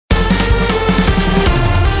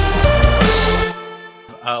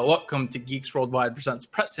Welcome to Geeks Worldwide presents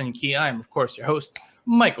Preston Key. I am, of course, your host,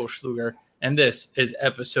 Michael Schluger, and this is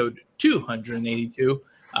episode 282.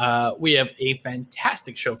 We have a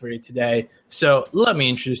fantastic show for you today, so let me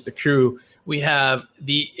introduce the crew. We have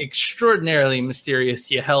the extraordinarily mysterious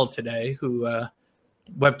Yahel today, who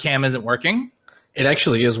webcam isn't working. It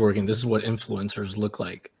actually is working. This is what influencers look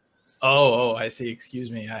like. Oh, I see. Excuse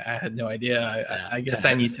me. I had no idea. I guess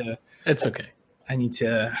I need to... It's okay. I need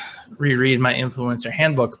to reread my influencer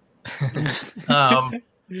handbook.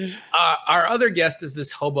 Our other guest is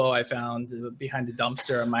this hobo I found behind the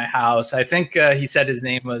dumpster in my house. I think he said his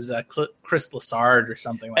name was Chris Lassard or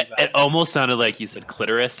something like that. It almost sounded like you said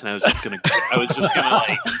clitoris, and I was just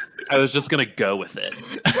gonna go with it.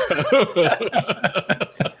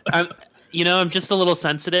 I'm just a little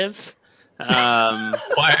sensitive.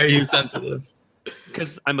 Why are you sensitive?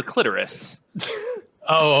 Because I'm a clitoris.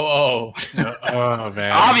 Oh,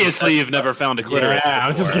 man. Obviously, you've never found a clitoris. Yeah, I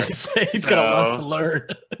was just going to say, he's got a lot to learn.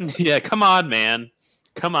 Yeah, come on, man.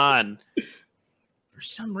 Come on. For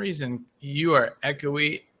some reason, you are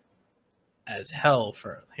echoey as hell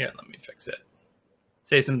for... Here, let me fix it.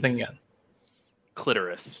 Say something again.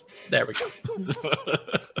 Clitoris. There we go.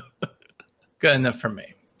 Good enough for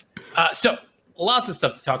me. So, lots of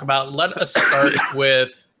stuff to talk about. Let us start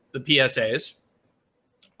with the PSAs.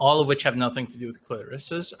 All of which have nothing to do with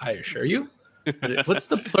clitorises, I assure you. What's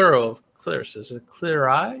the plural of clitoris? Is it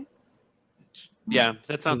clitori? Yeah,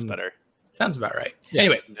 that sounds better. Sounds about right. Yeah.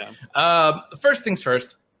 Anyway, Yeah. First things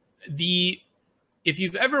first. If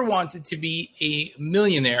you've ever wanted to be a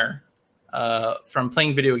millionaire from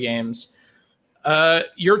playing video games,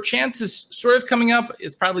 your chance is sort of coming up.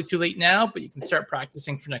 It's probably too late now, but you can start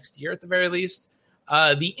practicing for next year at the very least.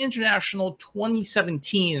 The International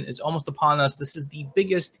 2017 is almost upon us. This is the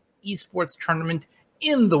biggest esports tournament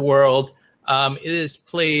in the world. It is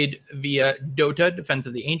played via Dota, Defense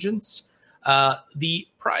of the Ancients. The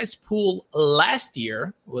prize pool last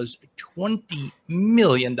year was $20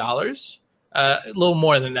 million. A little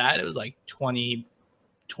more than that. It was like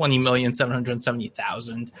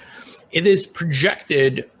 20,770,000. It is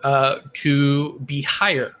projected to be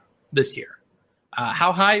higher this year.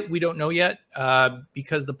 How high, we don't know yet,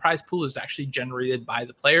 because the prize pool is actually generated by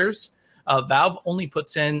the players. Valve only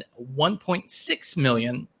puts in 1.6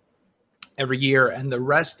 million every year, and the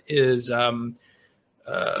rest is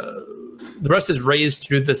raised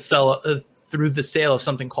through the sale of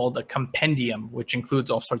something called a compendium, which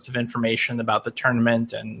includes all sorts of information about the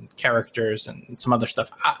tournament and characters and some other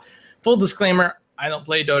stuff. Full disclaimer: I don't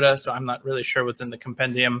play Dota, so I'm not really sure what's in the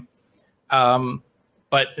compendium.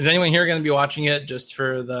 But is anyone here going to be watching it just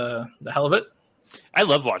for the hell of it? I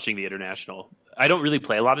love watching the International. I don't really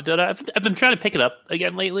play a lot of Dota. I've been trying to pick it up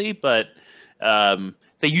again lately, but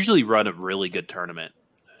they usually run a really good tournament.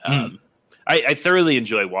 I thoroughly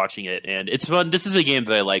enjoy watching it, and it's fun. This is a game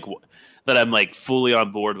that I like, that I'm like fully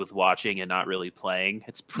on board with watching and not really playing.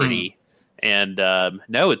 It's pretty, and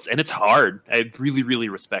it's hard. I really, really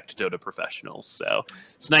respect Dota professionals, so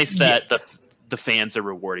it's nice that the fans are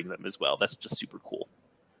rewarding them as well. That's just super cool.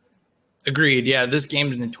 Agreed. Yeah, this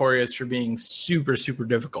game is notorious for being super, super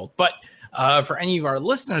difficult. But for any of our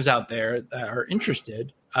listeners out there that are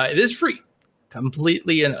interested, it is free,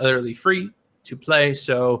 completely and utterly free to play.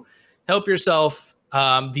 So help yourself.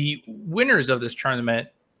 The winners of this tournament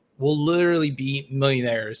will literally be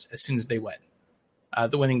millionaires as soon as they win.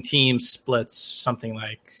 The winning team splits something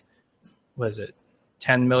like, what is it,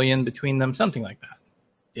 10 million between them, something like that.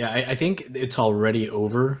 Yeah, I think it's already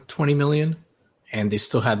over 20 million, and they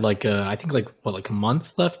still had a month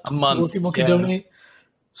left. A month, where people can donate.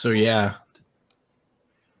 So yeah,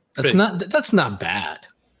 that's not bad.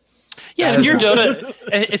 Yeah, if you're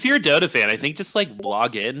a Dota fan, I think just like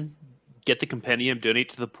log in, get the compendium, donate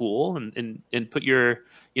to the pool, and put your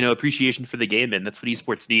appreciation for the game in. That's what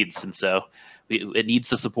esports needs, and so it needs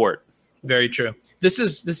the support. Very true. This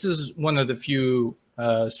is one of the few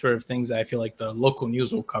sort of things that I feel like the local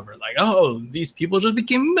news will cover. Like, oh, these people just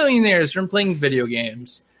became millionaires from playing video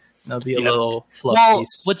games. And there'll be a little fluff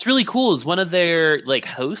piece. What's really cool is one of their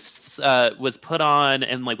hosts was put on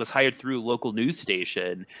and was hired through a local news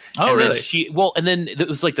station. Oh, and really? And then it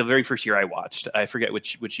was the very first year I watched. I forget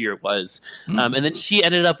which year it was. And then she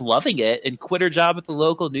ended up loving it and quit her job at the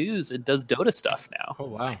local news and does Dota stuff now. Oh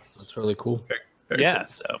wow, that's really cool. Very cool.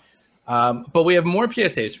 So. But we have more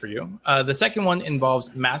PSAs for you. The second one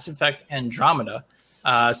involves Mass Effect Andromeda.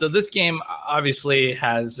 So this game obviously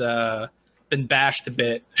has been bashed a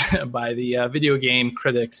bit by the video game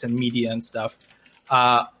critics and media and stuff.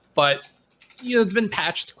 But it's been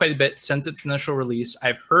patched quite a bit since its initial release.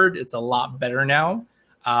 I've heard it's a lot better now.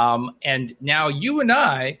 And now you and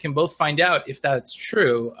I can both find out if that's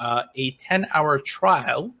true. A 10-hour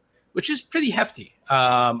trial, which is pretty hefty,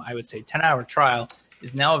 I would say 10-hour trial,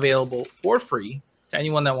 is now available for free to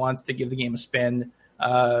anyone that wants to give the game a spin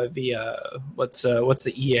via what's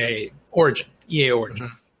the EA Origin. Mm-hmm.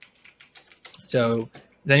 So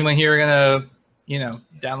is anyone here gonna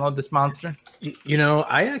download this monster?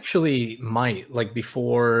 I actually might, like,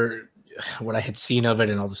 before what I had seen of it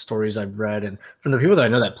and all the stories I've read, and from the people that I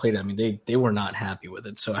know that played it, I mean, they were not happy with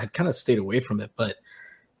it, so I kind of stayed away from it. But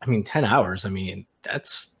I mean, 10 hours, I mean,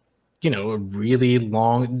 that's a really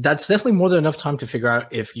long. That's definitely more than enough time to figure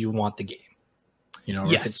out if you want the game.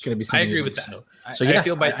 Yes, if it's going to be something. I agree with that. So I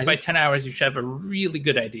feel by 10 hours, you should have a really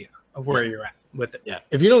good idea of where you're at with it. Yeah.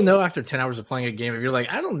 If you don't know after 10 hours of playing a game, if you're like,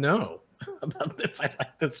 I don't know about if I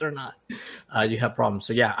like this or not, you have problems.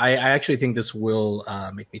 So yeah, I actually think this will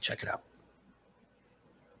make me check it out.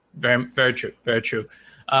 Very, very true. Very true.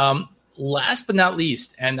 Last but not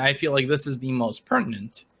least, and I feel like this is the most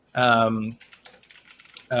pertinent, which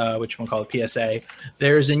one call it PSA.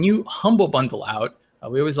 There's a new Humble Bundle out.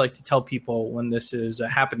 We always like to tell people when this is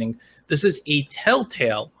happening. This is a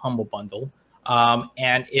Telltale Humble Bundle,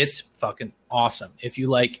 and it's fucking awesome. If you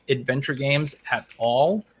like adventure games at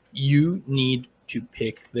all, you need to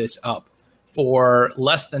pick this up. For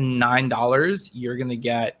less than $9, you're going to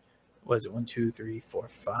get, was it 1, 2, 3, 4,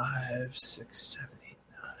 5, 6, 7, 8,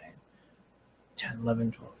 9, 10,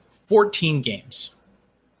 11, 12, 14 games.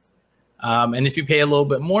 And if you pay a little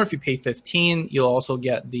bit more, if you pay $15, you'll also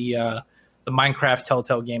get the Minecraft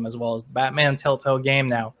Telltale game as well as the Batman Telltale game.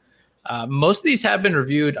 Now, most of these have been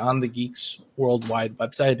reviewed on the Geeks Worldwide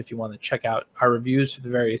website if you want to check out our reviews for the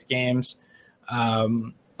various games.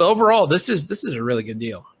 But overall, this is a really good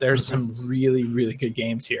deal. There's some really, really good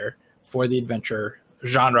games here for the adventure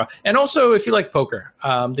genre. And also, if you like poker,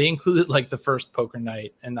 they included like the first Poker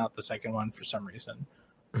Night and not the second one for some reason.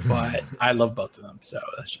 But I love both of them, so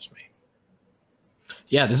that's just me.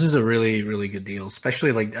 Yeah, this is a really, really good deal.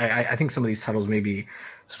 Especially like I think some of these titles, maybe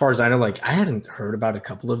as far as I know, like I hadn't heard about a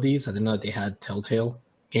couple of these. I didn't know that they had Telltale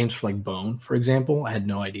games for like Bone, for example. I had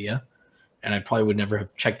no idea, and I probably would never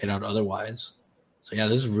have checked it out otherwise. So yeah,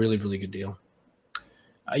 this is a really, really good deal.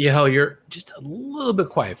 You're just a little bit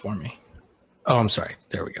quiet for me. Oh, I'm sorry.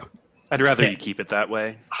 There we go. I'd rather you keep it that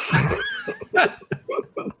way.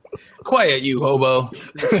 Quiet, you hobo.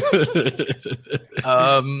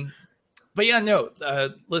 But yeah, no.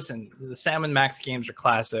 Listen, the Sam and Max games are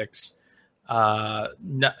classics. I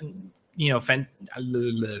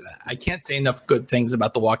can't say enough good things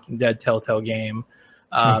about the Walking Dead Telltale game,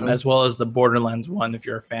 as well as the Borderlands one. If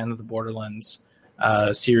you're a fan of the Borderlands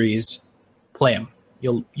series, play them.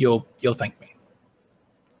 You'll thank me.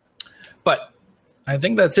 But I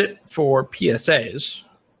think that's it for PSAs.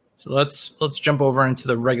 So let's jump over into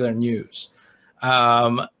the regular news.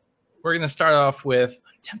 We're gonna start off with.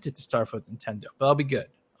 I'm tempted to start with Nintendo, but I'll be good.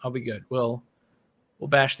 We'll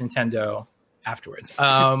bash Nintendo afterwards.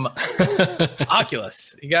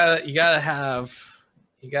 Oculus, you gotta have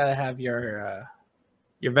your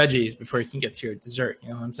veggies before you can get to your dessert. You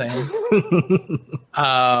know what I'm saying?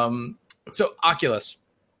 So Oculus,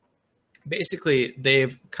 basically,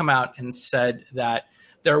 they've come out and said that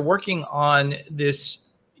they're working on this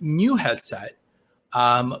new headset,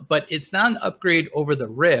 but it's not an upgrade over the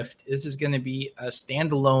Rift. This is going to be a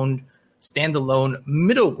standalone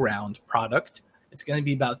middle ground product. It's going to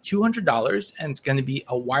be about $200, and it's going to be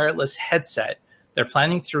a wireless headset. They're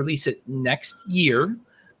planning to release it next year.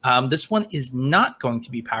 This one is not going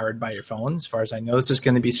to be powered by your phone, as far as I know. This is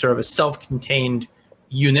going to be sort of a self-contained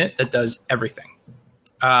unit that does everything.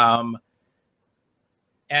 And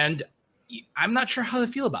I'm not sure how to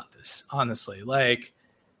feel about this, honestly. Like,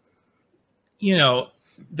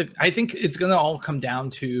 I think it's going to all come down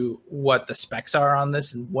to what the specs are on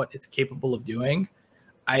this and what it's capable of doing.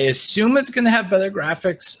 I assume it's going to have better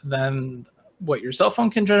graphics than what your cell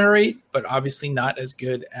phone can generate, but obviously not as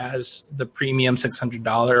good as the premium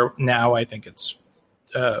 $600. Now I think it's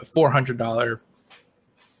 $400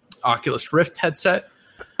 Oculus Rift headset.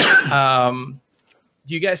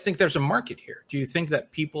 Do you guys think there's a market here? Do you think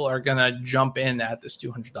that people are going to jump in at this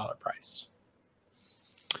 $200 price?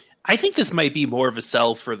 I think this might be more of a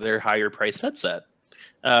sell for their higher priced headset.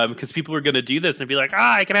 Because people are going to do this and be like,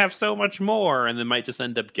 I can have so much more, and they might just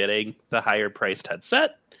end up getting the higher priced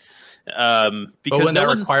headset. But wouldn't that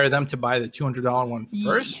require them to buy the $200 one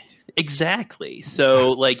first? Exactly.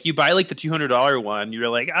 So like you buy like the $200 one, you're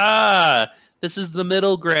like, this is the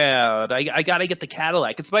middle ground. I got to get the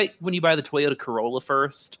Cadillac. It's like when you buy the Toyota Corolla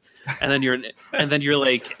first, and then your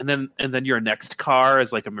next car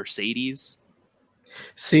is like a Mercedes.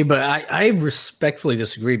 See, but I respectfully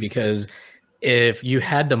disagree because if you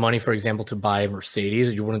had the money, for example, to buy a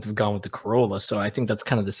Mercedes, you wouldn't have gone with the Corolla. So I think that's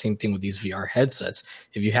kind of the same thing with these VR headsets.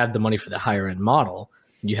 If you had the money for the higher end model,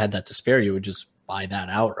 and you had that to spare, you would just buy that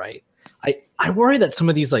outright. I worry that some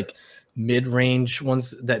of these like mid-range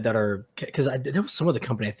ones that are, because there was some of the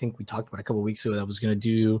company I think we talked about a couple of weeks ago that was going to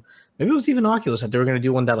do, maybe it was even Oculus, that they were going to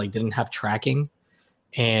do one that like didn't have tracking.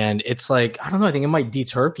 And it's like, I don't know, I think it might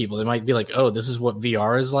deter people. They might be like, oh, this is what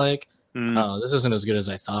VR is like. Oh, this isn't as good as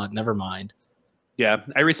I thought. Never mind. Yeah,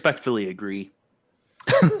 I respectfully agree.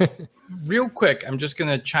 Real quick, I'm just going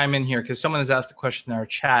to chime in here because someone has asked a question in our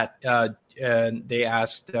chat. And they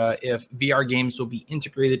asked if VR games will be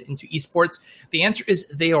integrated into esports. The answer is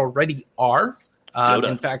they already are.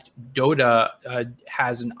 In fact, Dota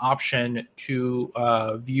has an option to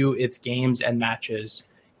view its games and matches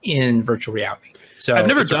in virtual reality. So I've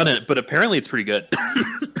never done it, but apparently it's pretty good.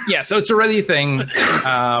 Yeah, so it's already a thing.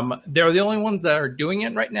 They're the only ones that are doing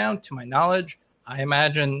it right now, to my knowledge. I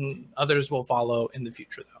imagine others will follow in the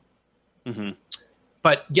future, though. Mm-hmm.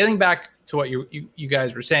 But getting back to what you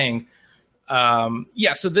guys were saying,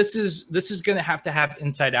 so this is going to have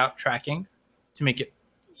inside out tracking to make it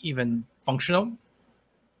even functional.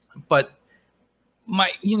 But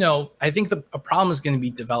I think a problem is going to be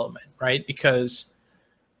development, right? Because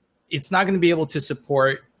it's not going to be able to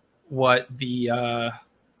support what the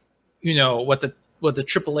what the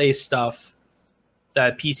AAA stuff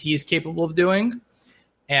that PC is capable of doing.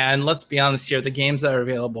 And let's be honest here, the games that are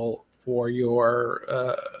available for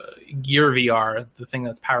your Gear VR, the thing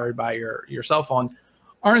that's powered by your cell phone,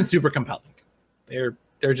 aren't super compelling. They're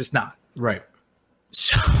just not. Right.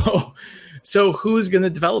 So who's going to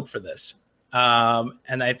develop for this?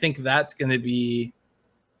 And I think that's going to be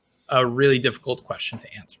a really difficult question to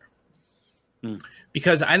answer.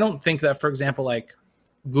 Because I don't think that, for example, like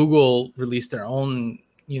Google released their own,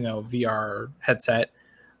 VR headset.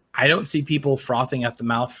 I don't see people frothing at the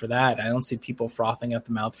mouth for that. I don't see people frothing at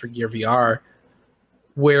the mouth for Gear VR.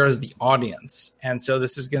 Where is the audience? And so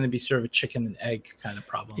this is going to be sort of a chicken and egg kind of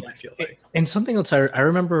problem, I feel like. And something else, I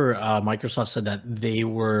remember Microsoft said that they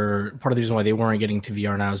were, part of the reason why they weren't getting to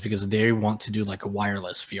VR now is because they want to do like a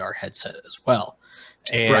wireless VR headset as well.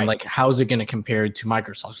 And like, how's it going to compare to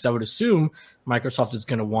Microsoft? Because I would assume Microsoft is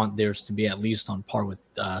going to want theirs to be at least on par with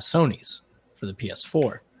Sony's for the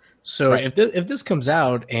PS4. So if this comes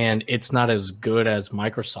out and it's not as good as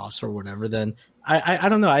Microsoft's or whatever, then I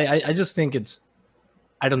don't know. I just think it's,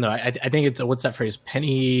 I don't know. I think it's, what's that phrase?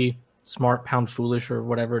 Penny smart, pound foolish, or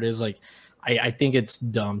whatever it is. Like, I think it's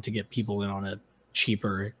dumb to get people in on a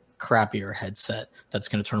cheaper, crappier headset that's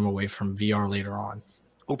going to turn them away from VR later on.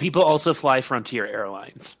 Well, people also fly Frontier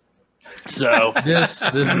Airlines. So this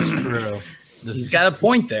is true. He's got a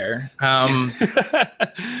point there.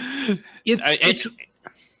 It's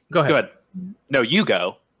go ahead. Go ahead. No, you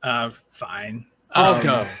go. Fine. I'll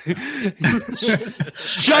go.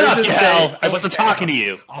 Shut up, Cal. I wasn't talking to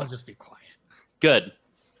you. I'll just be quiet. Good.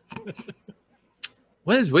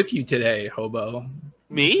 What is with you today, hobo?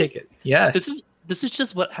 Me? Take it. Yes. This is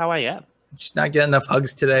just how I am. Just not getting enough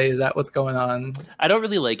hugs today. Is that what's going on? I don't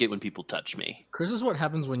really like it when people touch me. Chris, is what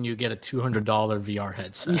happens when you get a $200 VR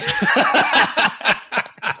headset.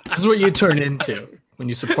 This is what you turn into when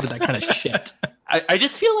you support that kind of shit. I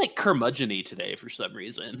just feel like curmudgeon-y today for some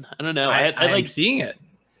reason. I don't know. I like seeing it.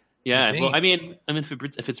 Yeah. Well, I mean,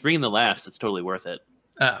 if it's bringing the laughs, it's totally worth it.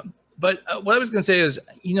 But what I was going to say is,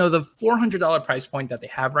 the $400 price point that they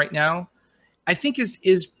have right now, I think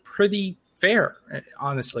is pretty fair.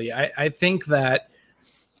 Honestly, I think that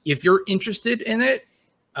if you're interested in it,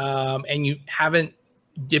 and you haven't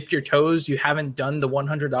dipped your toes, you haven't done the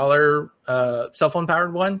 $100 cell phone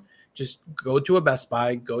powered one, just go to a Best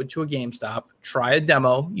Buy, go to a GameStop, try a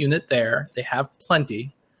demo unit there. They have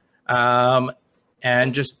plenty.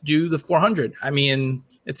 And just do the 400. I mean,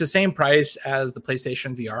 it's the same price as the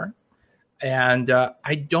PlayStation VR. And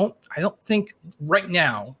I don't think right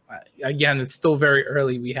now, again, it's still very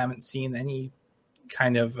early. We haven't seen any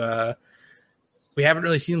kind of, we haven't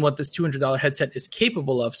really seen what this $200 headset is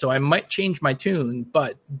capable of. So I might change my tune,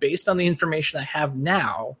 but based on the information I have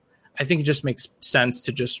now, I think it just makes sense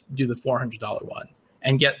to just do the $400 one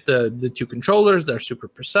and get the two controllers that are super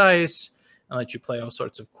precise and let you play all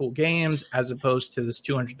sorts of cool games, as opposed to this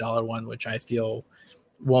 $200 one, which I feel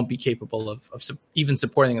won't be capable of even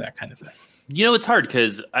supporting that kind of thing. It's hard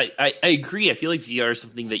because I agree. I feel like VR is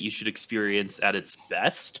something that you should experience at its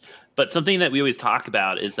best, but something that we always talk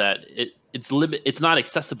about is that it's not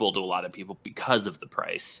accessible to a lot of people because of the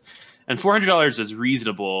price. And $400 is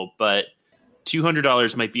reasonable, but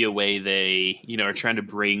 $200 might be a way they, are trying to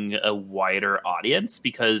bring a wider audience,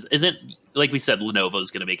 because isn't, like we said,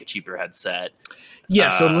 Lenovo's going to make a cheaper headset. Yeah,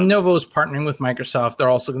 so Lenovo is partnering with Microsoft. They're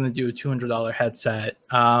also going to do a $200 headset.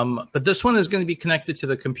 But this one is going to be connected to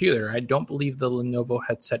the computer. I don't believe the Lenovo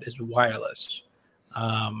headset is wireless.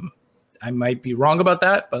 I might be wrong about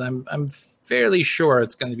that, but I'm fairly sure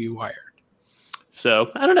it's going to be wired.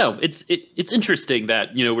 So I don't know. It's interesting that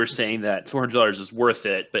we're saying that $400 is worth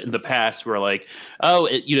it, but in the past we're like,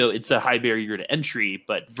 it's a high barrier to entry.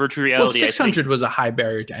 But virtual reality, well, 600 was a high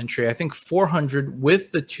barrier to entry. I think 400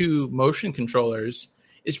 with the 2 motion controllers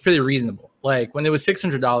is pretty reasonable. Like when it was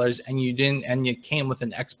 $600 and you came with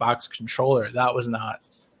an Xbox controller, that was not,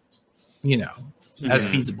 as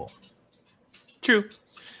feasible. True.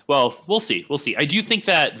 Well, we'll see. We'll see. I do think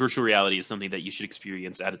that virtual reality is something that you should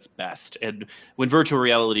experience at its best. And when virtual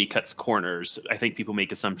reality cuts corners, I think people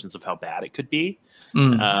make assumptions of how bad it could be.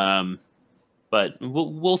 But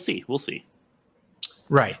we'll see. We'll see.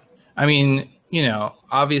 Right. I mean,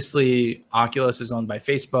 obviously Oculus is owned by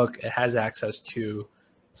Facebook. It has access to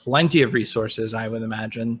plenty of resources, I would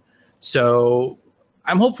imagine. So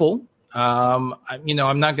I'm hopeful. I'm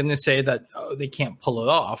not going to say that they can't pull it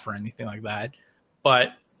off or anything like that. But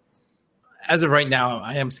as of right now,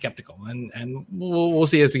 I am skeptical, and we'll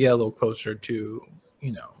see as we get a little closer to,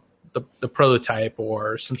 the prototype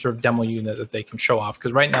or some sort of demo unit that they can show off.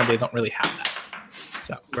 Because right now they don't really have that.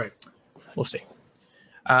 So right, we'll see.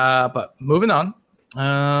 But moving on,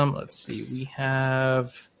 let's see. We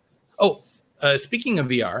have speaking of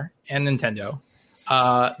VR and Nintendo,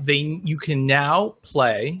 you can now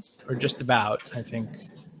play, or just about, I think.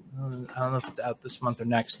 I don't know if it's out this month or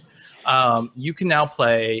next. You can now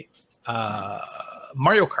play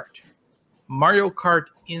Mario Kart. Mario Kart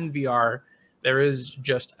in VR. There is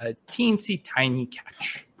just a teensy tiny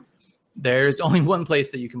catch. There's only one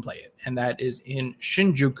place that you can play it, and that is in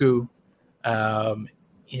Shinjuku,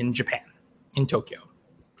 in Japan, in Tokyo.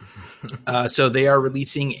 So they are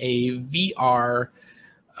releasing a VR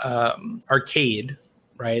arcade,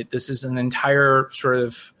 right? This is an entire sort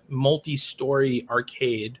of multi-story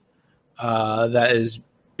arcade that is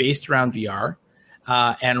based around VR.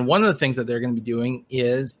 And one of the things that they're going to be doing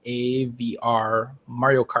is a VR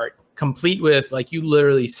Mario Kart, complete with, like, you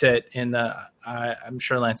literally sit in the, I'm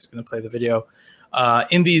sure Lance is going to play the video,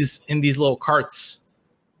 in these little carts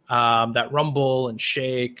that rumble and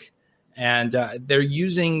shake. And they're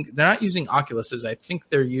not using Oculuses. I think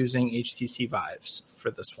they're using HTC Vives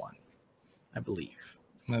for this one, I believe.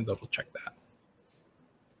 I'm going to double check that.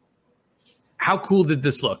 How cool did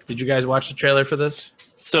this look? Did you guys watch the trailer for this?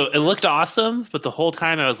 So it looked awesome, but the whole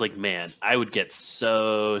time I was like, man, I would get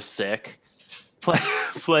so sick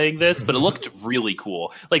playing this, but it looked really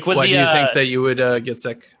cool. Like, when why do you think that you would get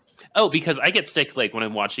sick? Oh, because I get sick like when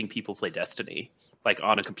I'm watching people play Destiny, like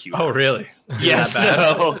on a computer. Oh, really? Yeah.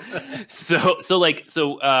 So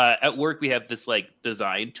at work we have this like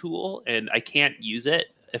design tool, and I can't use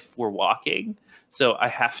it if we're walking. So I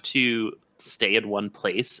have to stay in one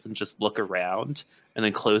place and just look around, and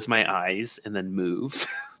then close my eyes and then move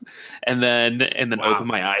and then wow. Open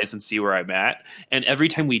my eyes and see where I'm at. And every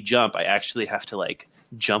time we jump, I actually have to like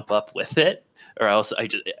jump up with it, or else I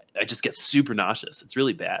just get super nauseous. It's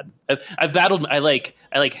really bad. I've battled I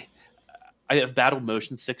have battled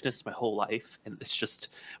motion sickness my whole life, and it's just,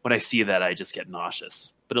 when I see that, I just get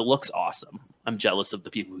nauseous. But it looks awesome. I'm jealous of the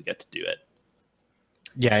people who get to do it.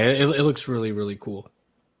 Yeah, it looks really, really cool.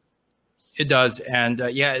 It does, and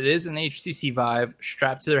it is an HTC Vive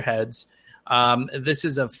strapped to their heads. This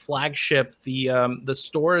is a flagship. The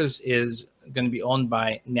store is going to be owned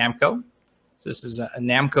by Namco. So this is a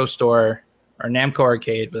Namco store, or Namco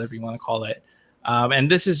arcade, whatever you want to call it. And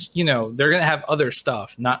this is, they're going to have other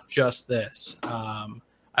stuff, not just this. I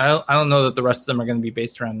don't know that the rest of them are going to be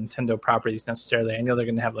based around Nintendo properties necessarily. I know they're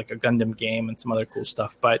going to have like a Gundam game and some other cool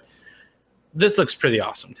stuff, but this looks pretty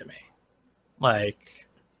awesome to me. Like.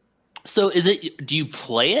 So do you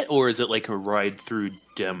play it, or is it like a ride through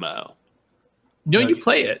demo? No, you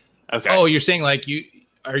play it. Okay. Oh, you're saying like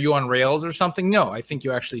are you on rails or something? No, I think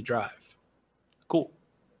you actually drive. Cool.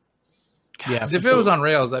 Yeah, because if it was on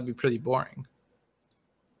rails, that'd be pretty boring.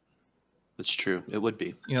 That's true. It would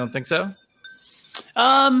be. You don't think so?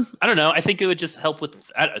 I don't know. I think it would just help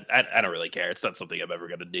with. I don't really care. It's not something I'm ever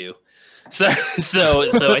going to do. So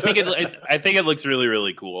I think it looks really,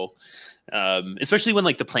 really cool. Especially when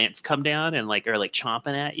like the plants come down and like are like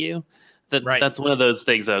chomping at you. That's one of those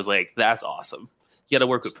things I was like, that's awesome. You got to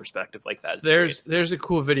work with perspective like that. There's a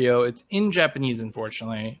cool video. It's in Japanese,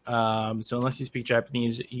 unfortunately. So unless you speak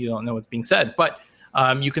Japanese, you don't know what's being said. But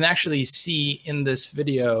you can actually see in this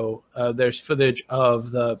video, there's footage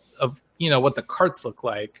of what the carts look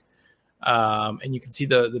like. And you can see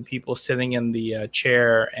the people sitting in the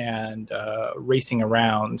chair and racing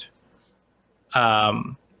around,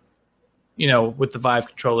 with the Vive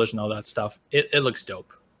controllers and all that stuff. It looks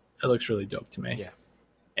dope. It looks really dope to me. Yeah.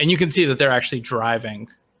 And you can see that they're actually driving,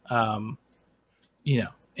 in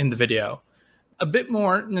the video. A bit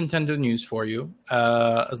more Nintendo news for you,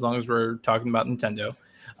 as long as we're talking about Nintendo.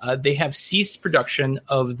 They have ceased production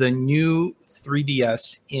of the new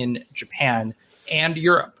 3DS in Japan and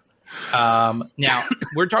Europe. Now,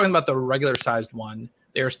 we're talking about the regular sized one.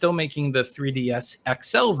 They are still making the 3DS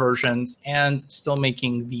XL versions and still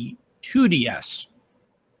making the 2DS.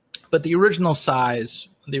 But the original size,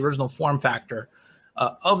 the original form factor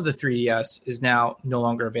of the 3DS is now no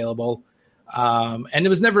longer available. And it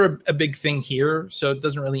was never a big thing here, so it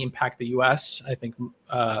doesn't really impact the US. I think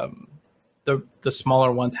the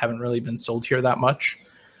smaller ones haven't really been sold here that much.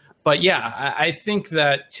 But yeah, I think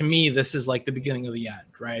that to me, this is like the beginning of the end,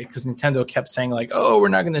 right? Because Nintendo kept saying like, oh, we're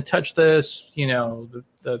not going to touch this. The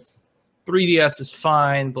 3DS is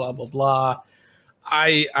fine, blah, blah, blah.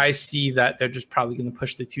 I see that they're just probably going to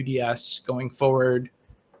push the 2DS going forward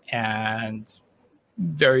and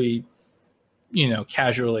very,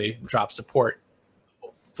 casually drop support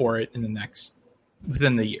for it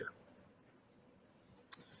within the year.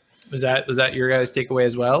 Was that your guys' takeaway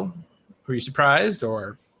as well? Were you surprised,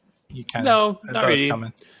 or you kind of not really?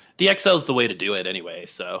 Coming? The XL is the way to do it anyway.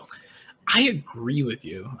 So I agree with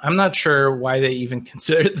you. I'm not sure why they even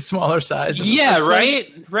considered the smaller size. Yeah, right.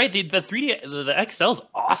 The 3D, the XL is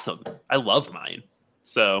awesome. I love mine.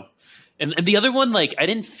 So, and the other one, like, I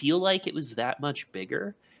didn't feel like it was that much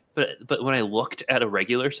bigger. But when I looked at a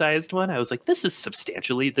regular sized one, I was like, this is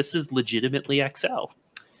legitimately XL.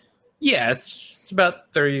 Yeah, it's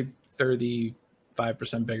about 35%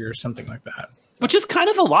 bigger, something like that. So. Which is kind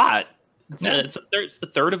of a lot. It's a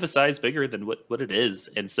third of a size bigger than what it is.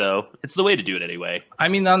 And so it's the way to do it anyway. I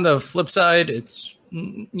mean, on the flip side, it's,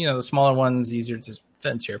 the smaller one's easier to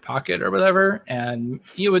fit into your pocket or whatever. And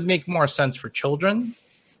it would make more sense for children.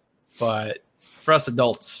 But for us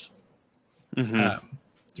adults,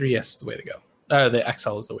 3DS is the way to go. The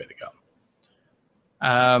XL is the way to go.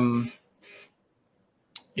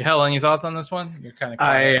 Hell, any thoughts on this one? You're kind of.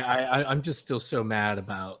 I'm just still so mad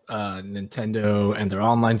about Nintendo and their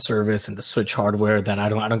online service and the Switch hardware that I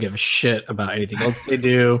don't give a shit about anything else they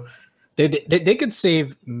do. They could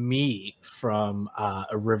save me from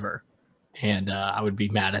a river, and I would be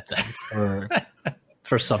mad at them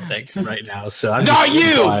for something right now. So I'm not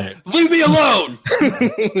you. Leave me alone.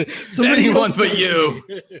 Anyone but you.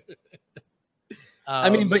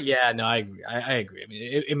 But yeah, no, I agree. I agree. I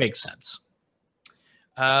mean, it makes sense.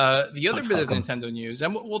 The other bit of Nintendo news,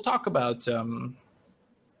 and we'll talk about.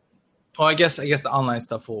 I guess the online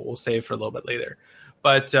stuff we'll save for a little bit later.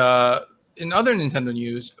 But in other Nintendo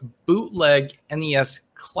news, bootleg NES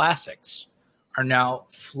classics are now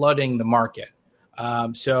flooding the market.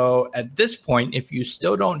 So at this point, if you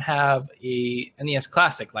still don't have a NES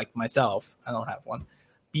classic like myself, I don't have one.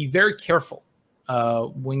 Be very careful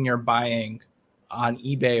when you're buying on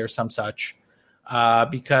eBay or some such,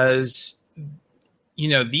 because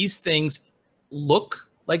these things look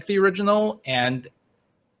like the original, and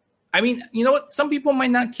I mean, you know what? Some people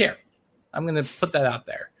might not care. I'm going to put that out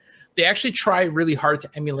there. They actually try really hard to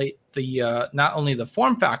emulate the not only the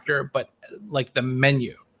form factor, but like the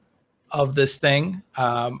menu of this thing.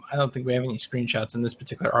 I don't think we have any screenshots in this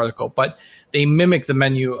particular article, but they mimic the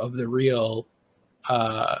menu of the real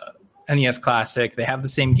NES Classic. They have the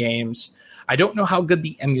same games. I don't know how good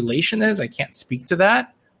the emulation is. I can't speak to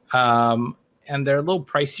that. And they're a little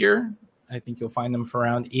pricier. I think you'll find them for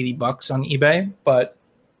around $80 on eBay. But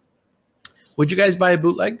would you guys buy a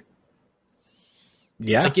bootleg?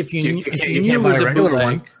 Yeah. Like if you knew it was a bootleg.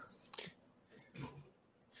 One.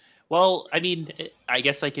 Well, I mean, I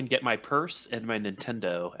guess I can get my purse and my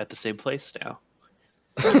Nintendo at the same place now.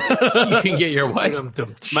 You can get your what?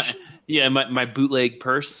 My bootleg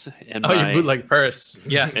purse and your bootleg purse.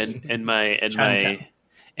 Yes.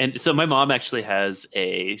 And so my mom actually has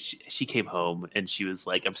she came home and she was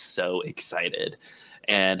like, I'm so excited.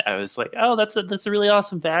 And I was like, oh, that's a really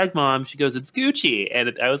awesome bag, Mom. She goes, it's Gucci.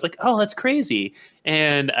 And I was like, oh, that's crazy.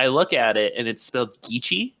 And I look at it and it's spelled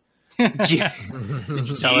Geechee. Gicci.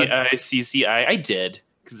 I did,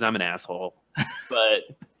 because I'm an asshole.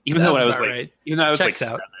 But even though I was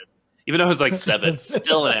like seven,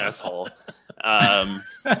 still an asshole.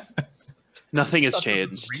 Nothing has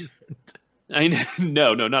changed.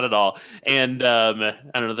 No, not at all. And I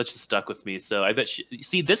don't know, that's just stuck with me. So I bet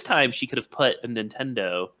this time she could have put a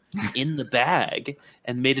Nintendo in the bag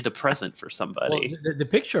and made it a present for somebody. Well, the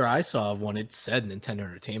picture I saw of one, it said Nintendo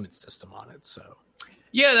Entertainment System on it. So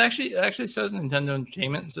Yeah, it actually says Nintendo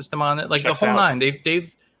Entertainment System on it. Like Checks the whole out. nine.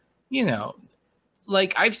 They've you know,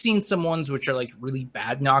 like I've seen some ones which are like really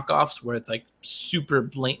bad knockoffs where it's like super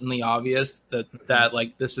blatantly obvious that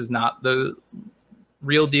like this is not the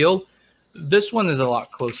real deal. This one is a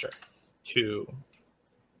lot closer to,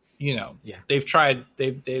 Yeah. they've tried.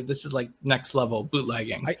 This is like next level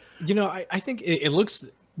bootlegging. I think it looks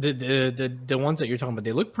the ones that you're talking about,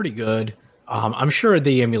 they look pretty good. I'm sure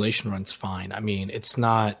the emulation runs fine. I mean, it's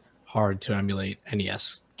not hard to emulate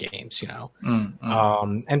NES games,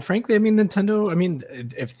 and frankly, I mean, Nintendo, I mean,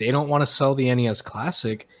 if they don't want to sell the NES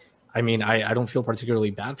Classic, I mean, I don't feel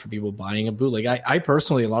particularly bad for people buying a bootleg. I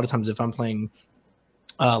personally, a lot of times, if I'm playing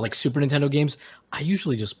like Super Nintendo games, I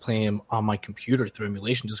usually just play them on my computer through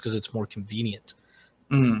emulation just because it's more convenient.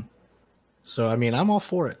 So, I mean, I'm all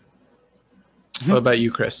for it. What about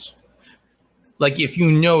you, Chris? Like, if you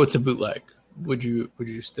know it's a bootleg, would you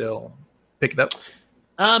still pick it up?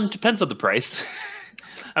 Depends on the price.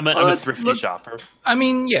 I'm a thrifty shopper. I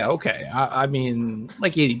mean, yeah, okay. I mean,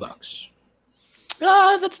 like $80.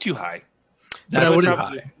 That's too high. That's would- too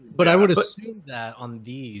high. But I would assume that on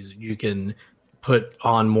these, you can put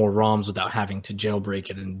on more ROMs without having to jailbreak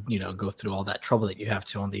it and, go through all that trouble that you have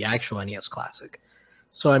to on the actual NES Classic.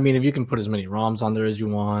 So, I mean, if you can put as many ROMs on there as you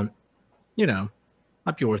want,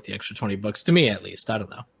 might be worth the extra $20 to me, at least. I don't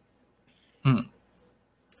know.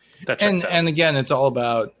 That checks out. And again, it's all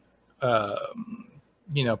about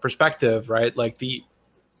perspective, right? Like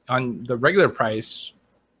on the regular price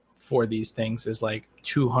for these things is like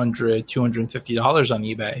 $250 on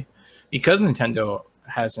eBay because Nintendo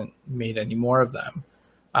hasn't made any more of them.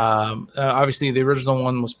 Obviously, the original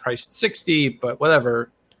one was priced $60, but whatever.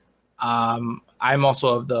 I'm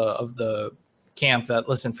also of the camp that,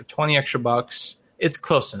 listen, for 20 extra bucks, it's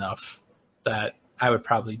close enough that I would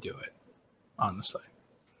probably do it, honestly.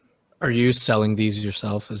 Are you selling these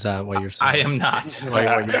yourself? Is that why you're selling? I am not. Why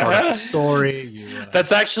you're telling the story?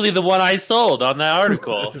 That's actually the one I sold on that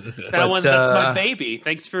article. That's my baby.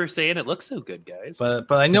 Thanks for saying it looks so good, guys.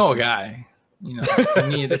 But I know a guy.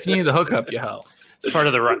 If you need the hookup, you help. It's part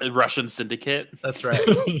of the Russian syndicate. That's right.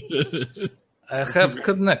 I have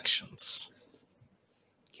connections.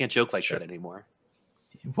 Can't joke That's like true. that anymore.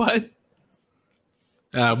 What?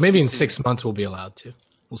 Maybe in 6 months we'll be allowed to.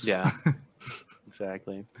 We'll see. Yeah,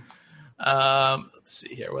 exactly. Let's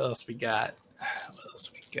see here. What else we got?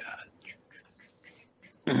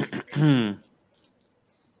 I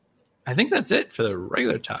think that's it for the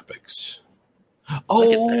regular topics.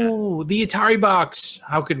 Oh, the Atari box.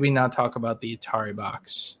 How could we not talk about the Atari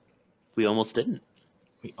box? We almost didn't.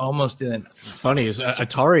 We almost didn't. Funny is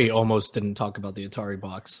Atari almost didn't talk about the Atari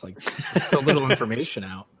box. Like, so little information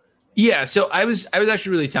out. Yeah, so I was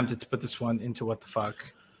actually really tempted to put this one into what the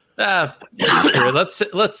fuck. Screw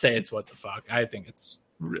it. Let's say it's what the fuck. I think it's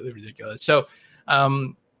really ridiculous. So,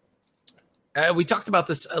 we talked about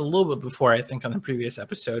this a little bit before, I think, on the previous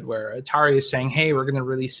episode, where Atari is saying, "Hey, we're going to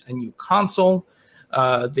release a new console."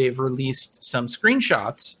 They've released some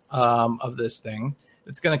screenshots of this thing.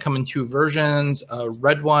 It's going to come in two versions: a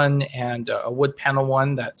red one and a wood panel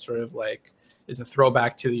one that sort of like is a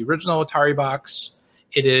throwback to the original Atari box.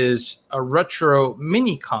 It is a retro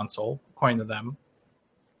mini console, according to them.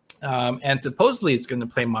 And supposedly it's going to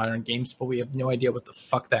play modern games, but we have no idea what the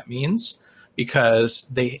fuck that means because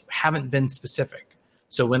they haven't been specific.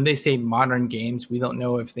 So when they say modern games, we don't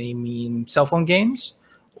know if they mean cell phone games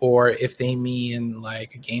or if they mean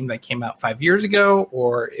like a game that came out 5 years ago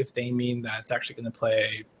or if they mean that it's actually going to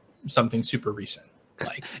play something super recent.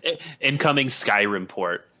 Like incoming Skyrim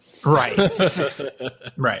port. Right.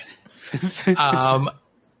 Right.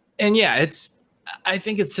 And yeah, I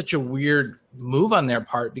think it's such a weird move on their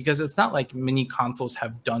part because it's not like mini consoles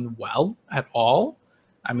have done well at all.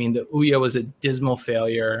 I mean, the Ouya was a dismal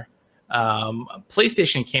failure.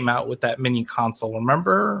 PlayStation came out with that mini console.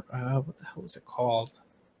 Remember? What the hell was it called?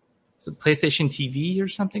 Was it PlayStation TV or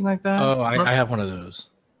something like that? Oh, I have one of those.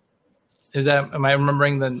 Am I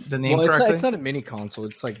remembering the name correctly? It's not a mini console.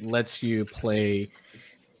 It's like lets you play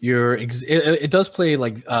it does play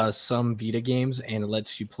like some Vita games, and it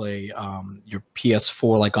lets you play your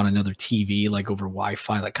PS4 like on another TV, like over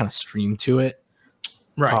Wi-Fi, like kind of stream to it.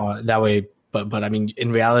 Right. That way, but I mean,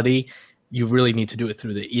 in reality, you really need to do it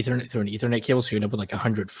through an Ethernet cable. So you end up with like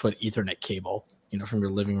 100-foot Ethernet cable, from your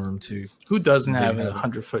living room to. Who doesn't have a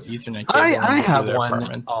 100-foot Ethernet cable? I have one.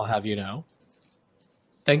 Apartment? I'll have you know.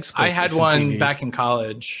 Thanks. I had one TV. back in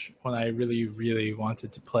college when I really, really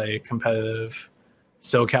wanted to play competitive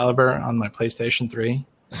Soul Calibur on my PlayStation 3.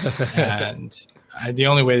 And the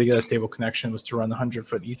only way to get a stable connection was to run the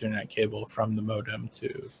 100-foot Ethernet cable from the modem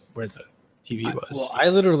to where the TV was. I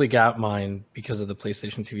literally got mine because of the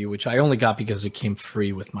PlayStation TV, which I only got because it came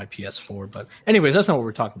free with my PS4. But anyways, that's not what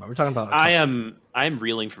we're talking about. We're talking about. I'm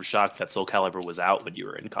reeling from shock that Soul Calibur was out when you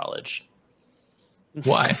were in college.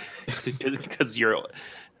 Why? Because you're.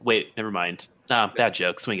 Wait, never mind. Bad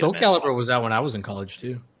joke. Swing Soul Calibur was out when I was in college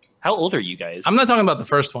too. How old are you guys? I'm not talking about the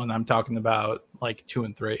first one. I'm talking about like 2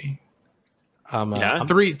 and 3. Yeah?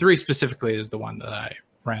 Three specifically is the one that I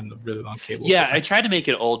ran the really long cable. Yeah, for. I tried to make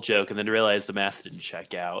an old joke and then realized the math didn't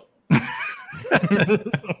check out.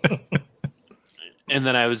 And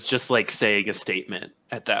then I was just like saying a statement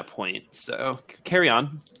at that point. So carry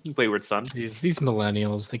on, wayward son. These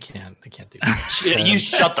millennials, they can't do that. You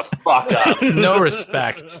shut the fuck up. No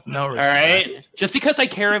respect. No respect. All right. Just because I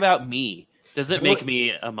care about me doesn't make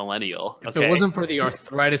me a millennial. If it wasn't for the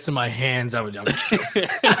arthritis in my hands, I would.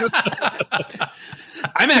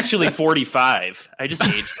 I'm actually 45. I just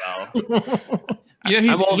aged well. Yeah,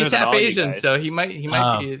 he's half Asian, guys. so he might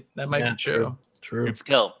be. That might be true. True. It's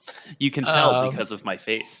kill. You can tell because of my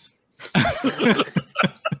face.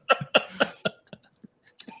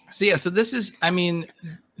 So this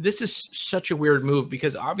is such a weird move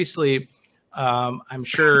because obviously, I'm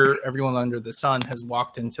sure everyone under the sun has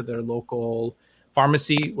walked into their local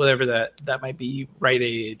pharmacy, whatever that might be, Rite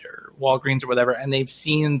Aid or Walgreens or whatever, and they've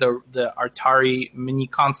seen the Atari mini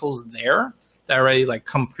consoles there that already like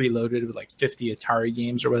come preloaded with like 50 Atari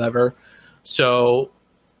games or whatever. So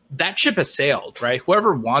that ship has sailed, right?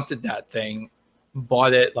 Whoever wanted that thing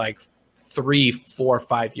bought it like 3, 4,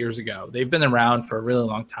 5 years ago. They've been around for a really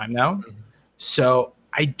long time now. Mm-hmm. So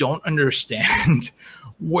I don't understand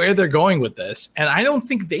where they're going with this. And I don't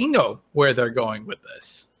think they know where they're going with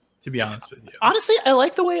this, to be honest with you. Honestly, I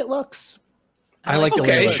like the way it looks. I like the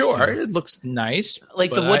way it looks. Sure. It looks nice.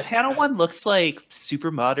 Like the wood panel one looks like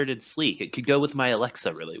super modern and sleek. It could go with my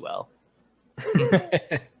Alexa really well.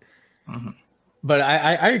 Mm-hmm. But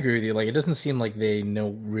I agree with you. Like, it doesn't seem like they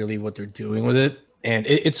know really what they're doing with it. And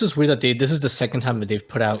it's just weird that this is the second time that they've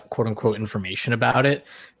put out quote unquote information about it,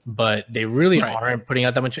 but they really aren't putting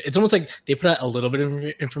out that much. It's almost like they put out a little bit of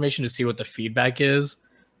information to see what the feedback is.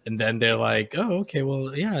 And then they're like, oh, okay,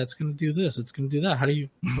 well, yeah, it's going to do this. It's going to do that.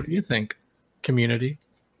 What do you think, community?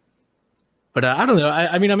 But I don't know.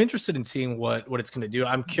 I mean, I'm interested in seeing what it's going to do.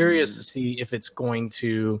 I'm curious to see if it's going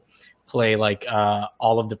to play like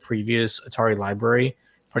all of the previous Atari library,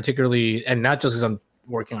 particularly, and not just because I'm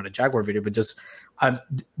working on a Jaguar video, but just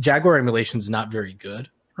Jaguar emulation is not very good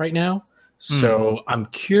right now. So I'm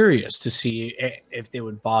curious to see if they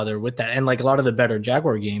would bother with that. And like a lot of the better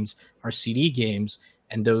Jaguar games are CD games,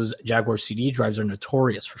 and those Jaguar CD drives are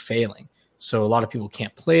notorious for failing. So a lot of people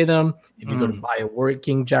can't play them. If you go to buy a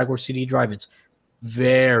working Jaguar CD drive, it's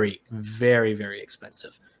very, very, very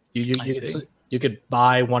expensive. You could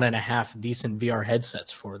buy 1.5 decent VR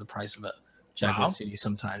headsets for the price of a Jaguar CD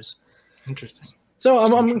sometimes. Interesting. So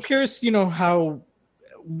I'm curious, how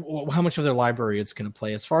much of their library it's going to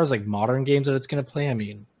play. As far as like modern games that it's going to play, I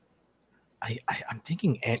mean, I'm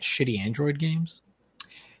thinking shitty Android games.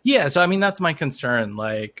 Yeah, so I mean that's my concern.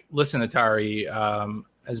 Like, listen, Atari,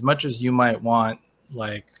 as much as you might want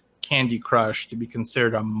like Candy Crush to be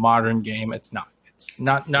considered a modern game, it's not. It's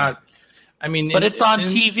not. I mean, but it's on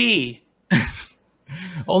TV.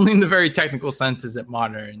 Only in the very technical sense is it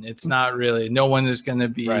modern. It's not really. No one is going to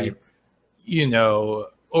be,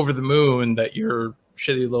 over the moon that your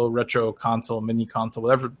shitty little retro console, mini console,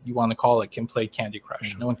 whatever you want to call it, can play Candy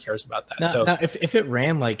Crush. No one cares about that. Now, if it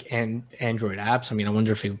ran like Android apps, I mean, I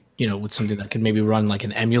wonder if it, with something that could maybe run like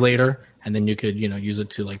an emulator, and then you could, use it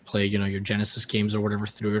to like play, your Genesis games or whatever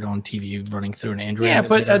through it on TV, running through an Android. Yeah,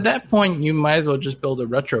 emulator. But at that point, you might as well just build a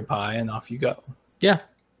RetroPie and off you go. Yeah,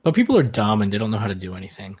 but people are dumb and they don't know how to do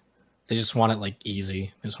anything. They just want it like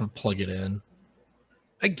easy. They just want to plug it in.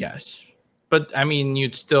 I guess. But, I mean,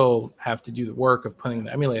 you'd still have to do the work of putting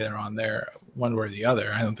the emulator on there one way or the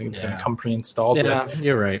other. I don't think it's going to come pre-installed. Yeah,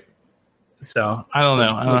 you're right. So, I don't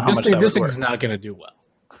know. I don't know how much that this thing's not going to do well.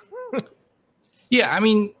 Yeah, I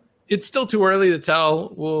mean, it's still too early to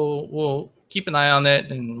tell. We'll keep an eye on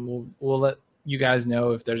it, and we'll let you guys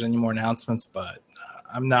know if there's any more announcements. But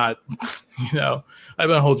I'm not, I'm going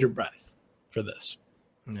to hold your breath for this.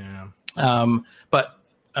 Yeah. But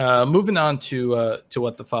moving on to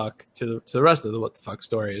what the fuck, to the rest of the what the fuck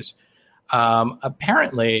stories.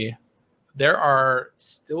 Apparently, there are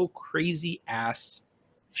still crazy ass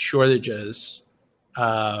shortages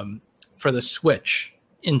for the Switch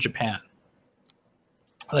in Japan.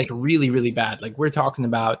 Like really, really bad. Like we're talking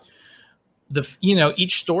about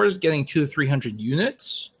each store is getting 200 to 300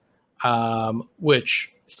 units,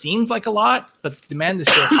 which seems like a lot, but the demand is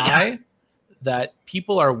so high that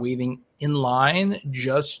people are waiting in line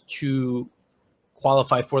just to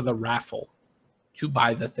qualify for the raffle to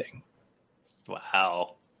buy the thing.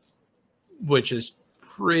 Wow. Which is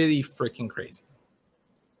pretty freaking crazy.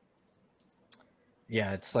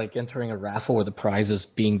 Yeah, it's like entering a raffle where the prize is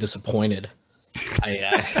being disappointed.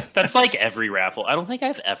 That's like every raffle. I don't think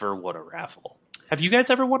I've ever won a raffle. Have you guys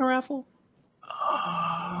ever won a raffle?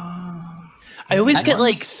 I always get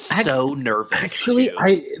like so nervous. Actually,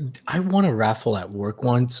 too. I won a raffle at work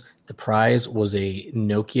once. The prize was a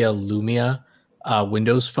Nokia Lumia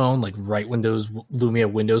Windows phone, like Lumia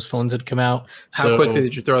Windows phones had come out. How quickly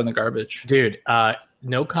did you throw it in the garbage? Dude,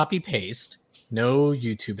 no copy paste, no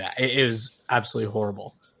YouTube ad. It was absolutely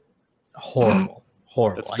horrible. Horrible.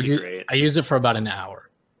 That's pretty great. I used it for about an hour.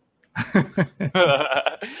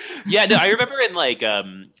 Yeah, no, I remember in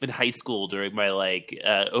high school during my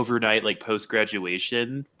overnight post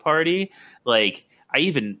graduation party,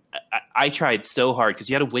 I tried so hard because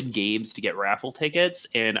you had to win games to get raffle tickets,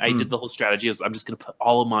 and I did the whole strategy of I'm just going to put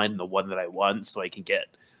all of mine in the one that I won so I can get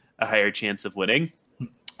a higher chance of winning.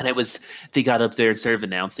 And they got up there and started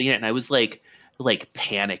announcing it, and I was like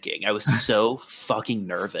panicking. I was so fucking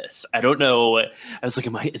nervous. I don't know. I was like,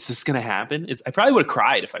 is this going to happen? I probably would have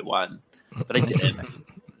cried if I won, but I didn't.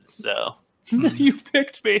 So you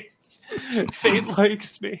picked me. Fate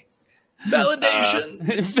likes me. Validation.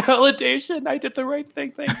 Validation. I did the right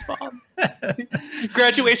thing. Thanks, Mom.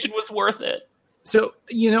 Graduation was worth it. So,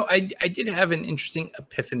 I did have an interesting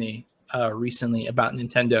epiphany recently about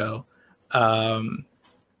Nintendo. And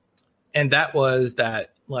that was that,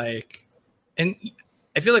 and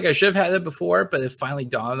I feel like I should have had it before, but it finally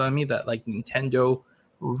dawned on me that Nintendo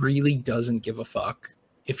really doesn't give a fuck.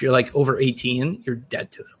 If you're over 18, you're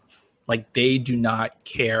dead to them. They do not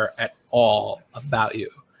care at all about you.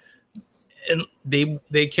 And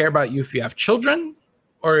they care about you if you have children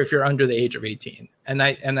or if you're under the age of 18. And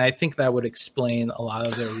I think that would explain a lot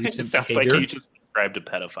of their recent Sounds behavior. like you just described a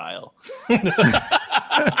pedophile.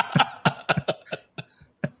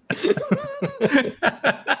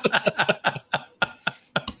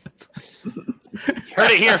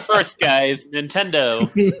 Heard it here first, guys. Nintendo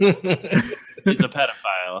is a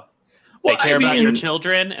pedophile. They care about your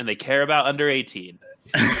children, and they care about under 18.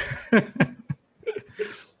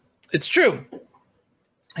 It's true.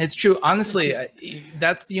 It's true. Honestly,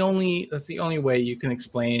 that's the only way you can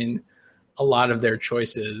explain a lot of their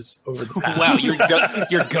choices over the past. Wow,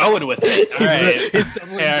 you're going with it. All right.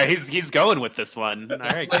 Yeah, he's going with this one. All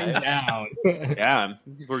right, guys. Down. Yeah,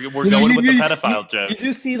 we're going with the pedophile joke. You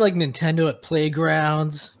do see Nintendo at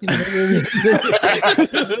playgrounds.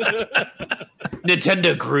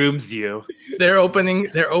 Nintendo grooms you. They're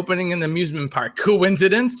opening an amusement park.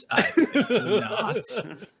 Coincidence? I think not.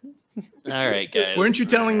 All right, guys. Weren't you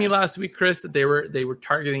telling me last week, Chris, that they were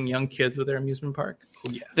targeting young kids with their amusement park? Oh,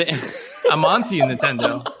 yeah. I'm on to you,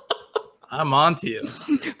 Nintendo. I'm on to you.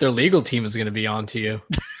 Their legal team is going to be on to you.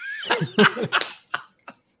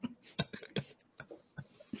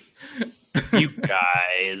 You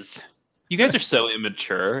guys are so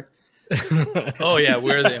immature. Oh yeah,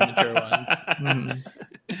 we're the immature ones.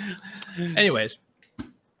 Anyways,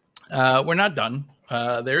 we're not done.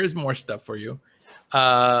 There is more stuff for you.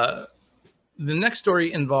 The next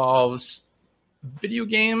story involves video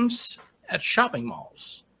games at shopping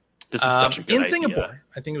malls. This is such a good in idea. Singapore.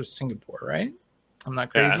 I think it was Singapore, right? I'm not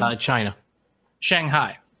crazy. China.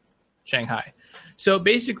 Shanghai. So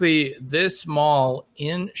basically, this mall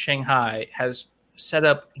in Shanghai has set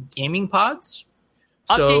up gaming pods.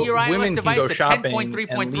 So women can go shopping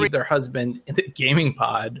and leave their husband in the gaming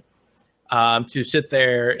pod to sit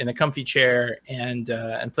there in a comfy chair and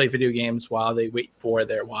play video games while they wait for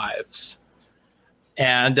their wives.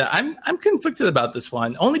 And I'm conflicted about this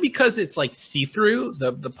one, only because it's see-through.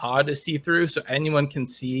 The pod is see-through, so anyone can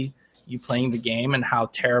see you playing the game and how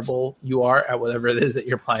terrible you are at whatever it is that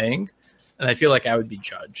you're playing. And I feel like I would be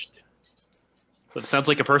judged. But it sounds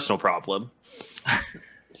like a personal problem.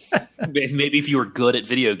 Maybe if you were good at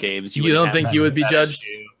video games, you don't think you would be judged,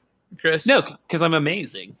 Chris? No, because I'm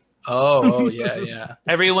amazing. Oh, yeah.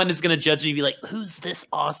 Everyone is going to judge me and be like, who's this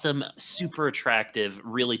awesome, super attractive,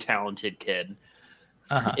 really talented kid?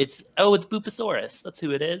 Uh-huh. It's Bupasaurus. That's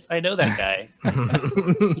who it is. I know that guy.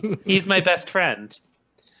 He's my best friend.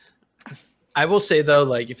 I will say,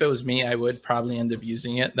 though, if it was me, I would probably end up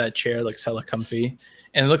using it. That chair looks hella comfy.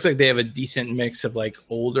 And it looks like they have a decent mix of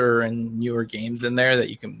older and newer games in there that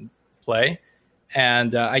you can play.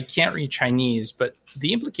 And I can't read Chinese, but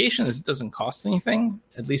the implication is it doesn't cost anything.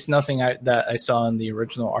 At least nothing that I saw in the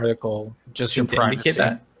original article. Just your privacy. Indicate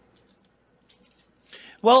that.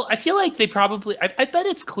 Well, I feel like they probably. I bet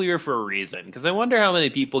it's clear for a reason because I wonder how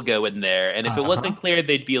many people go in there, and if it wasn't clear,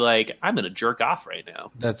 they'd be like, "I'm gonna jerk off right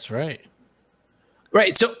now." That's right.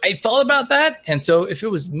 Right. So I thought about that, and so if it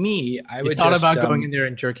was me, I would thought just, about going in there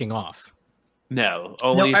and jerking off. No,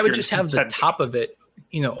 No, I would just have the top of it,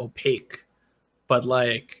 opaque, but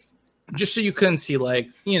like just so you couldn't see like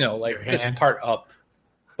this part up.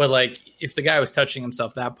 But like if the guy was touching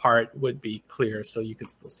himself, that part would be clear, so you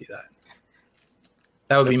could still see that.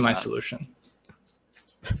 That would be my solution.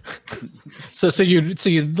 So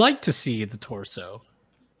you'd like to see the torso.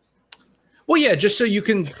 Well, yeah, just so you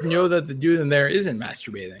can know that the dude in there isn't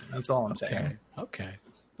masturbating. That's all I'm saying. Okay.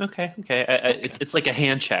 It's like a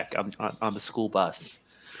hand check on the school bus.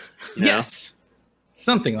 Yes,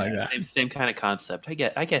 something like that. Same kind of concept. I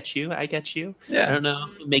get you. Yeah. I don't know.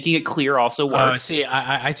 Making it clear also works. See,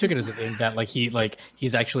 I took it as a thing that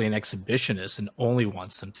he's actually an exhibitionist and only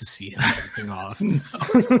wants them to see him jerking off.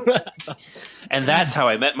 And that's how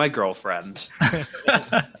I met my girlfriend.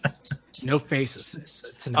 No faces.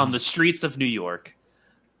 It's on the streets of New York.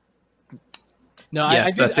 No,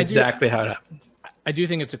 yes, that's exactly how it happened. I do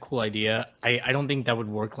think it's a cool idea. I don't think that would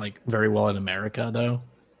work like very well in America, though.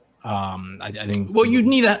 I think. Well, you'd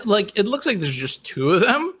need it looks like there's just two of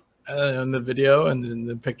them in the video and in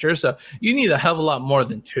the picture, so you need a hell of a lot more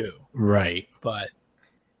than two. Right. But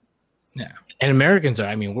yeah. And Americans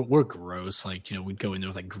are, we're gross. Like, we'd go in there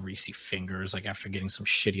with like greasy fingers, like after getting some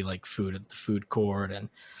shitty like food at the food court, and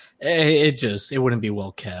it wouldn't be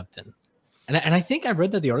well kept. And I think I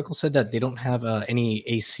read that the article said that they don't have any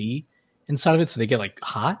AC inside of it, so they get like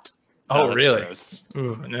hot. Oh, really? Gross.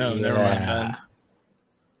 Ooh, no, never mind.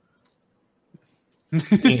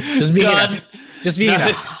 Just being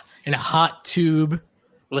in a hot tube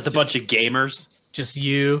with a bunch of gamers. Just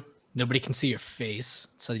you. Nobody can see your face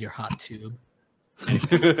inside your hot tube.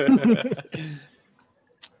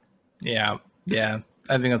 Yeah. I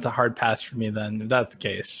think that's a hard pass for me then. If that's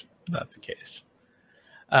the case.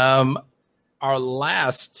 Our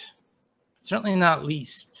last, certainly not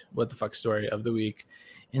least, what the fuck story of the week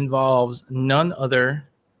involves none other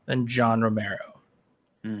than John Romero.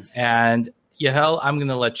 And Yahel, I'm going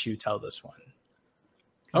to let you tell this one.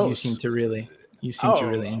 You seem to really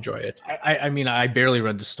enjoy it. I barely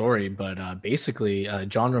read the story, but basically,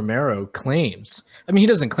 John Romero claims. He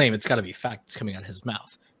doesn't claim. It's got to be fact. It's coming out of his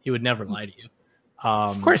mouth. He would never lie to you.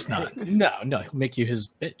 Of course not. No, he'll make you his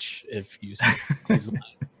bitch if you say he's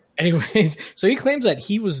lying. Anyways, so he claims that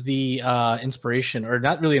he was the inspiration, or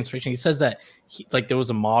not really inspiration. He says that there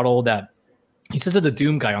was a model that he says that the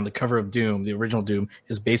Doom guy on the cover of Doom, the original Doom,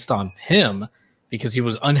 is based on him because he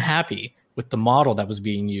was unhappy with the model that was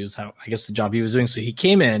being used. I guess the job he was doing. So he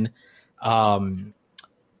came in,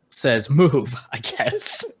 says move, I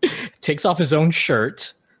guess, takes off his own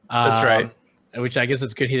shirt. That's right. Which I guess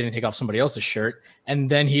it's good he didn't take off somebody else's shirt. And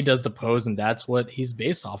then he does the pose, and that's what he's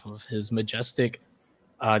based off of, his majestic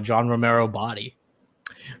John Romero body.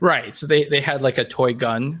 Right. So they had like a toy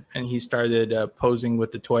gun, and he started posing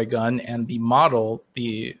with the toy gun, and the model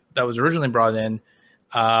that was originally brought in,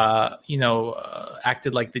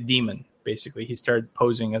 acted like the demon. Basically, he started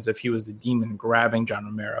posing as if he was the demon grabbing John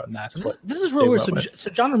Romero, and that's what. This is really weird.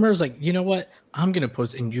 So John Romero's like, you know what? I'm gonna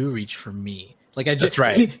pose, and you reach for me. Like that's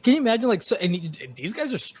right. Can you imagine? Like, so, and these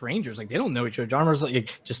guys are strangers. Like, they don't know each other. John Romero's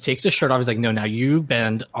like just takes his shirt off. He's like, no, now you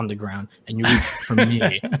bend on the ground and you reach for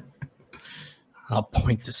me. I'll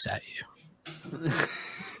point this at you.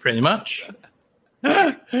 Pretty much.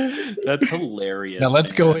 That's hilarious. Now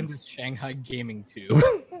let's go into Shanghai Gaming too.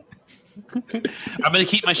 I'm gonna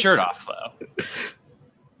keep my shirt off though.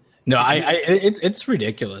 No, it's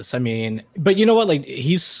ridiculous. But you know what? Like,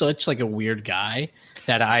 he's such like a weird guy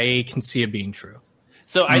that I can see it being true.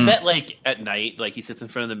 So I bet like at night, like he sits in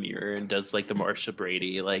front of the mirror and does like the Marsha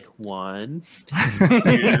Brady, like 1, 2,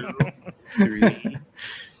 3.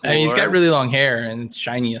 And he's got really long hair and it's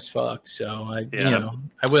shiny as fuck. So I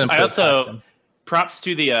wouldn't. I also props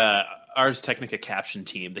to the Ars Technica caption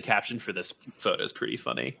team. The caption for this photo is pretty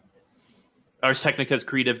funny. Ars Technica's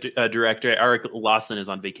creative director Eric Lawson is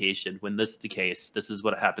on vacation. When this is the case, this is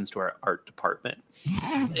what happens to our art department.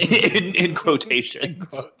 in quotation.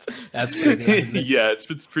 That's pretty good. Yeah, it's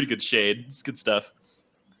pretty good shade. It's good stuff.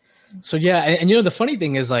 So yeah, and the funny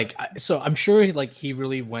thing is, like, so I'm sure he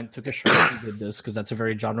really took a shirt and did this because that's a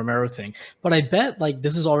very John Romero thing. But I bet like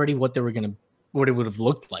this is already what it would have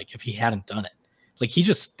looked like if he hadn't done it. Like, he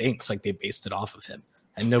just thinks like they based it off of him,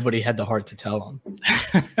 and nobody had the heart to tell him.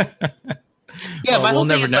 Yeah, we'll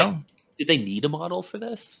never know. Like, did they need a model for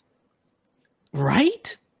this?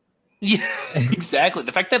 Right? Yeah, exactly.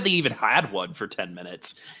 The fact that they even had one for 10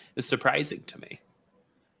 minutes is surprising to me.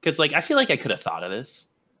 Because, like, I feel like I could have thought of this.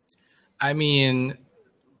 I mean,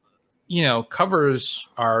 covers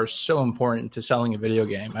are so important to selling a video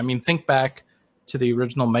game. I mean, think back to the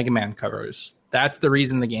original Mega Man covers. That's the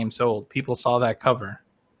reason the game sold. People saw that cover,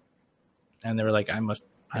 and they were like, "I must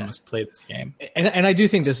play this game." And I do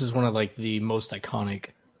think this is one of like the most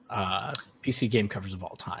iconic PC game covers of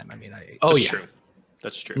all time. I mean, true.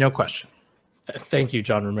 That's true. No question. Thank you,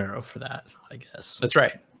 John Romero, for that. I guess that's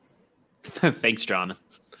right. Thanks, John.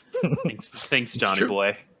 Thanks, Johnny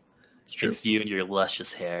boy. It's true. Thanks to you and your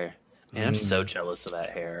luscious hair. Man, I'm so jealous of that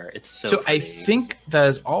hair. It's so I think that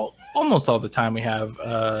is almost all the time we have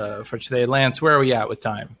for today. Lance, where are we at with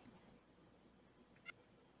time?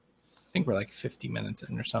 I think we're like 50 minutes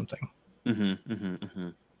in or something.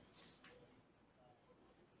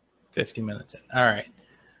 50 minutes in. All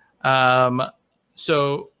right.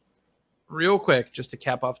 So real quick, just to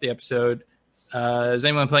cap off the episode, is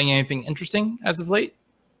anyone playing anything interesting as of late,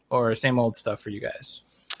 or same old stuff for you guys?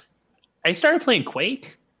 I started playing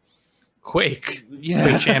Quake. Quake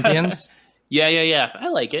Champions. Yeah. I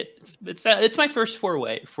like it. It's my first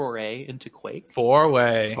foray into Quake.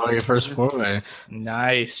 Four-way. Oh, your first foray.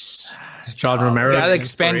 Nice. It's John Romero. Gotta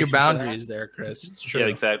expand your boundaries there, Chris. It's true. Yeah,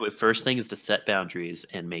 exactly. First thing is to set boundaries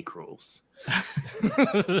and make rules.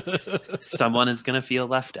 Someone is gonna feel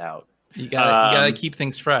left out. You gotta keep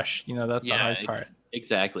things fresh. That's the hard part.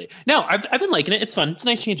 Exactly. No, I've been liking it. It's fun. It's a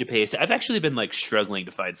nice change of pace. I've actually been like struggling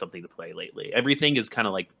to find something to play lately. Everything is kind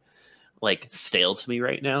of like stale to me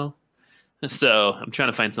right now. So I'm trying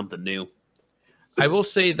to find something new. I will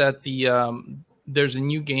say that there's a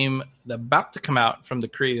new game that's about to come out from the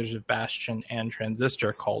creators of Bastion and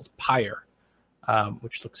Transistor called Pyre,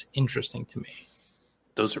 which looks interesting to me.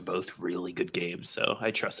 Those are both really good games, so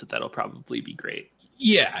I trust that that'll probably be great.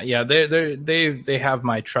 Yeah, they have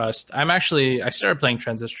my trust. I started playing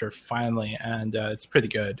Transistor finally, and it's pretty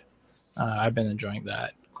good. I've been enjoying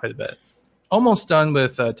that quite a bit. Almost done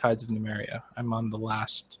with Tides of Numeria. I'm on the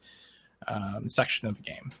last section of the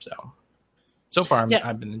game, so far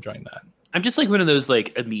I've been enjoying that. I'm just like one of those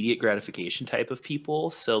like immediate gratification type of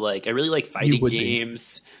people. So like I really like fighting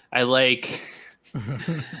games. I like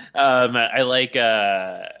now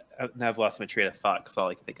I've lost my train of thought because all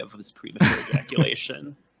I can think of is premature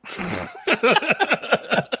ejaculation.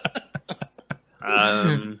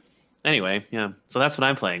 Anyway, yeah. So that's what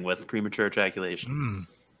I'm playing with, premature ejaculation.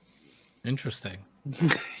 Interesting.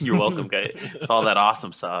 You're welcome, guys. With all that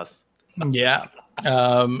awesome sauce. Yeah.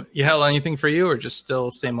 You held anything for you, or just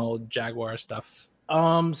still same old Jaguar stuff?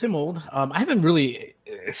 Same old. I haven't really.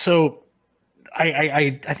 So,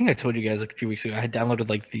 I think I told you guys like a few weeks ago. I had downloaded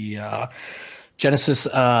like the Genesis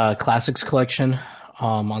Classics collection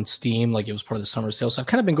on Steam. Like it was part of the summer sale. So I've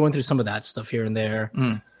kind of been going through some of that stuff here and there.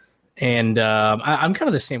 And I'm kind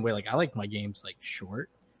of the same way. Like I like my games like short,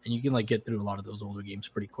 and you can like get through a lot of those older games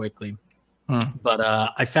pretty quickly. But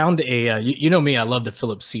I found you know me, I love the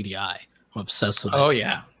Philips CDI. I'm obsessed with it. Oh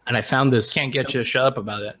yeah, and I found this. Can't get you to shut up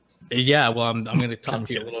about it. Yeah, well, I'm going to talk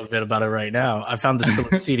to you a little bit about it right now. I found this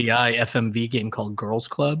Philips CDI FMV game called Girls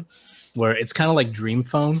Club, where it's kind of like Dream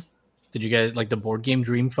Phone. Did you guys like the board game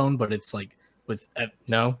Dream Phone? But it's like with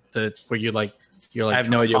where you're like. I have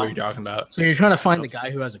no idea what you're talking about. So you're trying to find the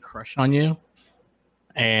guy who has a crush on you.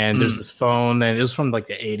 And there's this phone, and it was from like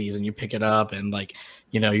the 80s, and you pick it up, and like,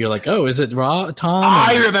 you're like, oh, is it Tom?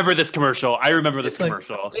 I remember this commercial.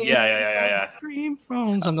 Commercial. Yeah. Dream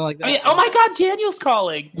phone, something like that. Oh, yeah. Oh my God, Daniel's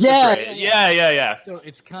calling. Yeah, right. Yeah. So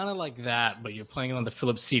it's kind of like that, but you're playing on the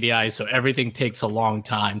Philips CDI, so everything takes a long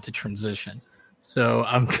time to transition. So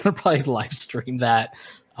I'm gonna probably live stream that.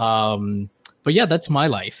 But yeah, that's my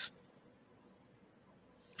life.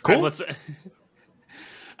 Cool.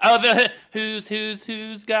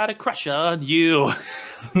 Who's got a crush on you?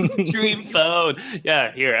 Dream Phone.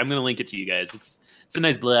 Yeah, here, I'm gonna link it to you guys. It's a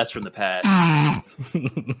nice blast from the past.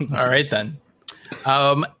 All right then.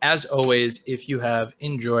 As always, if you have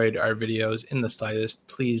enjoyed our videos in the slightest,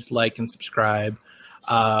 please like and subscribe.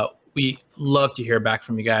 We love to hear back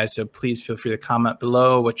from you guys, so please feel free to comment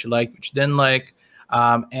below what you like, what you didn't like,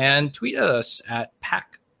 and tweet us at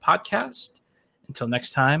Pack Podcast. Until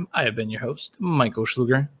next time, I have been your host, Michael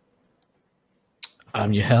Schluger.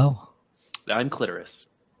 I'm Yahel. I'm Clitoris.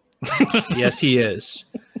 Yes, he is.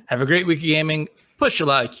 Have a great week of gaming. Push a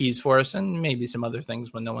lot of keys for us and maybe some other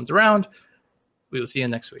things when no one's around. We will see you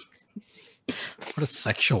next week. What a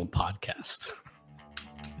sexual podcast.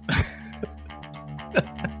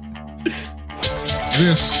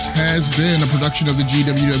 This has been a production of the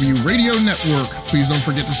GWW Radio Network. Please don't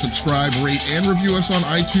forget to subscribe, rate, and review us on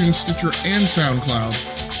iTunes, Stitcher, and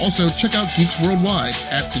SoundCloud. Also, check out Geeks Worldwide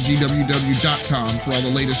at thegww.com for all the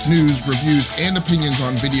latest news, reviews, and opinions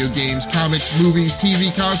on video games, comics, movies, TV,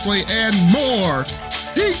 cosplay, and more.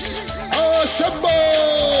 Geeks Assemble!